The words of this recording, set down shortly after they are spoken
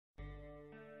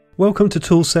Welcome to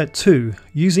Toolset 2,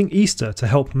 using Easter to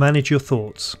help manage your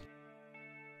thoughts.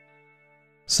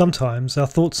 Sometimes our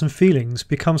thoughts and feelings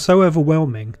become so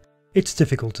overwhelming, it's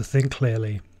difficult to think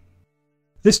clearly.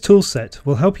 This toolset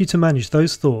will help you to manage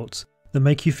those thoughts that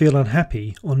make you feel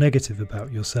unhappy or negative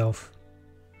about yourself.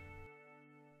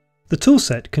 The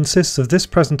toolset consists of this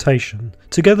presentation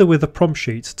together with a prompt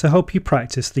sheet to help you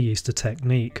practice the Easter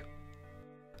technique.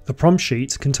 The prompt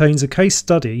sheet contains a case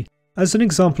study as an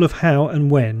example of how and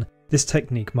when this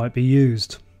technique might be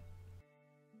used.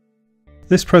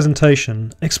 This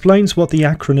presentation explains what the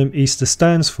acronym Easter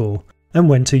stands for and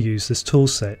when to use this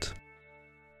toolset.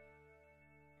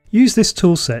 Use this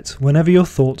toolset whenever your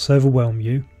thoughts overwhelm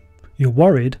you, you're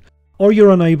worried, or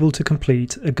you're unable to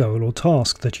complete a goal or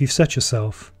task that you've set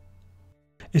yourself.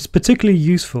 It's particularly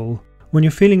useful when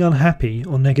you're feeling unhappy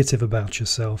or negative about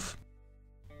yourself.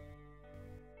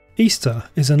 Easter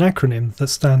is an acronym that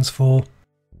stands for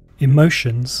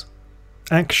emotions,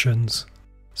 actions,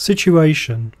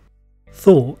 situation,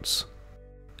 thoughts,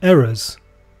 errors,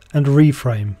 and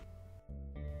reframe.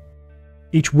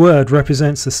 Each word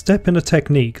represents a step in a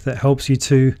technique that helps you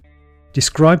to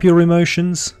describe your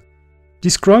emotions,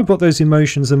 describe what those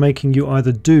emotions are making you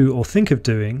either do or think of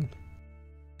doing,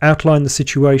 outline the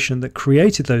situation that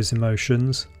created those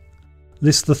emotions,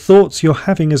 list the thoughts you're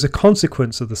having as a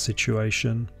consequence of the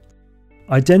situation,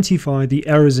 identify the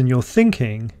errors in your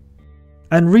thinking,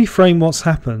 and reframe what's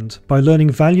happened by learning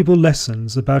valuable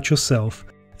lessons about yourself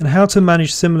and how to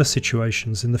manage similar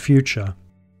situations in the future.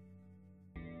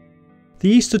 The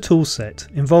Easter toolset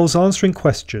involves answering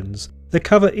questions that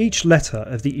cover each letter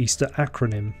of the Easter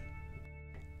acronym.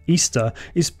 Easter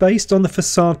is based on the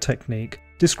facade technique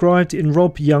described in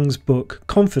Rob Young's book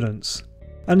Confidence,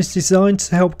 and is designed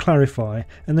to help clarify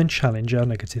and then challenge our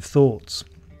negative thoughts.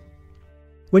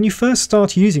 When you first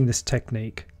start using this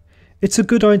technique, it's a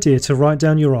good idea to write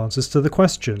down your answers to the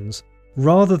questions,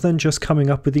 rather than just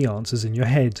coming up with the answers in your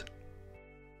head.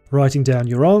 Writing down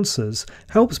your answers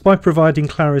helps by providing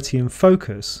clarity and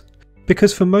focus,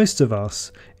 because for most of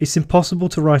us, it's impossible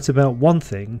to write about one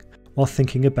thing while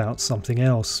thinking about something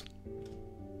else.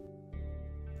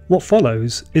 What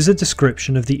follows is a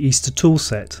description of the Easter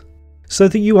toolset, so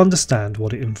that you understand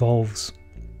what it involves.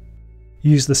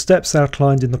 Use the steps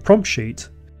outlined in the prompt sheet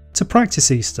to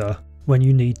practice Easter when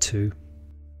you need to.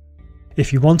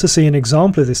 If you want to see an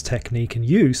example of this technique in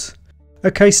use, a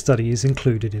case study is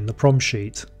included in the prompt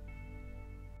sheet.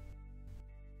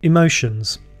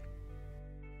 Emotions.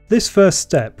 This first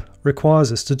step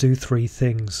requires us to do 3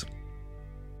 things.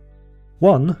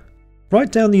 1.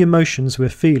 Write down the emotions we're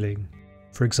feeling,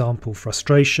 for example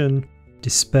frustration,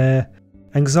 despair,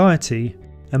 anxiety,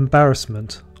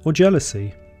 embarrassment, or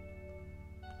jealousy.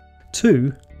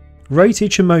 2. Rate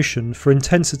each emotion for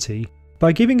intensity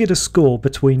by giving it a score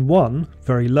between 1,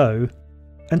 very low,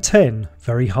 and 10,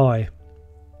 very high.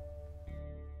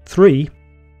 3.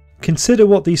 Consider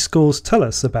what these scores tell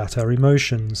us about our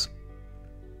emotions.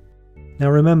 Now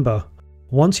remember,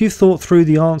 once you've thought through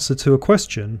the answer to a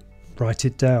question, write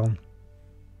it down.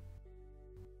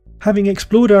 Having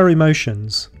explored our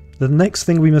emotions, the next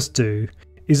thing we must do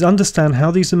is understand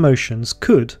how these emotions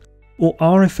could or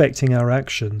are affecting our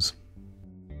actions.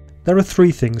 There are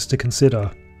 3 things to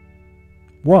consider.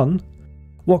 1.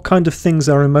 What kind of things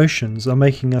our emotions are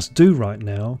making us do right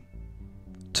now.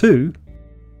 2.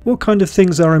 What kind of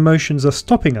things our emotions are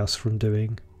stopping us from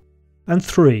doing. And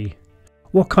 3.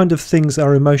 What kind of things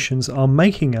our emotions are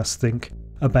making us think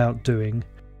about doing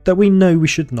that we know we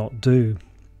should not do.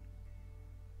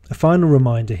 A final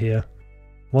reminder here,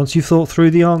 once you've thought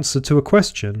through the answer to a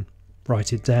question,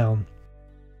 write it down.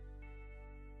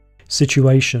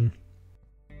 Situation.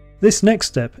 This next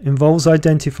step involves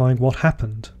identifying what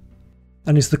happened,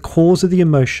 and is the cause of the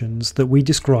emotions that we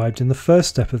described in the first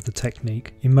step of the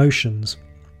technique, emotions.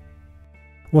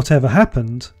 Whatever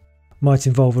happened might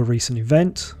involve a recent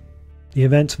event, the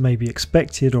event may be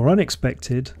expected or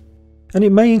unexpected, and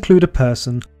it may include a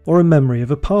person or a memory of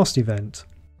a past event.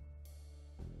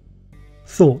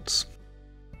 Thoughts.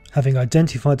 Having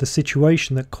identified the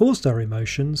situation that caused our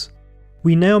emotions,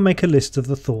 we now make a list of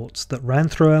the thoughts that ran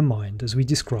through our mind as we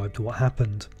described what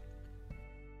happened.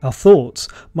 Our thoughts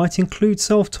might include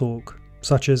self-talk,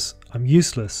 such as I'm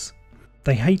useless,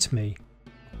 they hate me,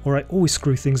 or I always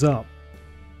screw things up.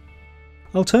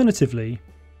 Alternatively,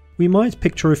 we might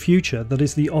picture a future that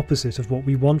is the opposite of what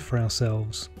we want for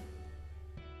ourselves.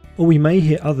 Or we may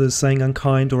hear others saying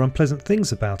unkind or unpleasant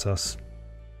things about us.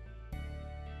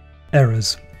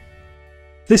 Errors.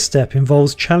 This step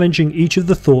involves challenging each of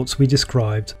the thoughts we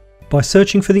described by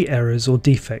searching for the errors or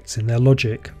defects in their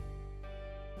logic.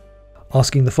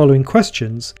 Asking the following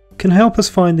questions can help us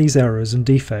find these errors and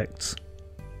defects.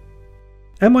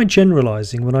 Am I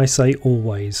generalizing when I say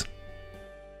always?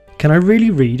 Can I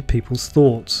really read people's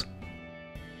thoughts?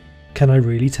 Can I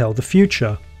really tell the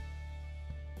future?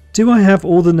 Do I have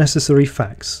all the necessary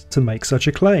facts to make such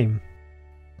a claim?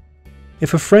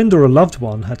 If a friend or a loved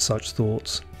one had such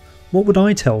thoughts, what would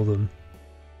I tell them?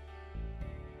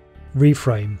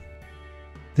 Reframe.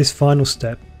 This final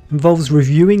step involves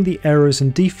reviewing the errors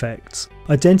and defects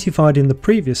identified in the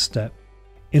previous step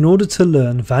in order to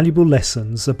learn valuable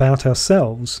lessons about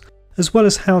ourselves as well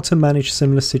as how to manage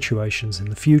similar situations in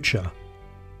the future.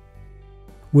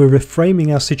 We're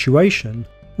reframing our situation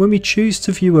when we choose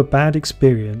to view a bad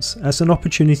experience as an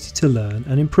opportunity to learn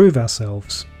and improve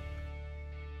ourselves.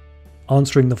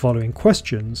 Answering the following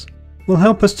questions will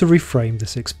help us to reframe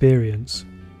this experience.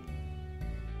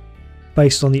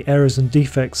 Based on the errors and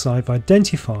defects I've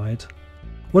identified,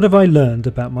 what have I learned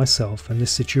about myself and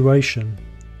this situation?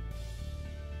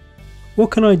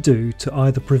 What can I do to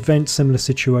either prevent similar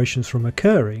situations from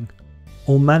occurring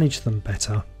or manage them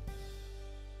better?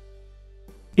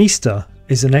 Easter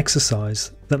is an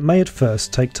exercise that may at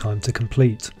first take time to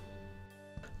complete.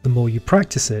 The more you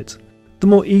practice it, the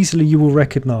more easily you will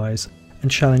recognise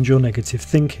and challenge your negative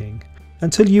thinking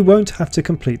until you won't have to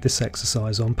complete this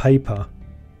exercise on paper.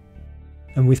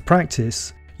 And with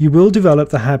practice, you will develop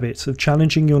the habit of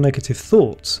challenging your negative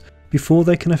thoughts before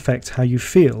they can affect how you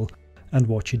feel and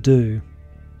what you do.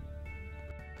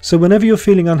 So whenever you're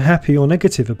feeling unhappy or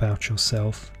negative about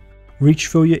yourself, reach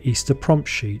for your Easter prompt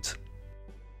sheet.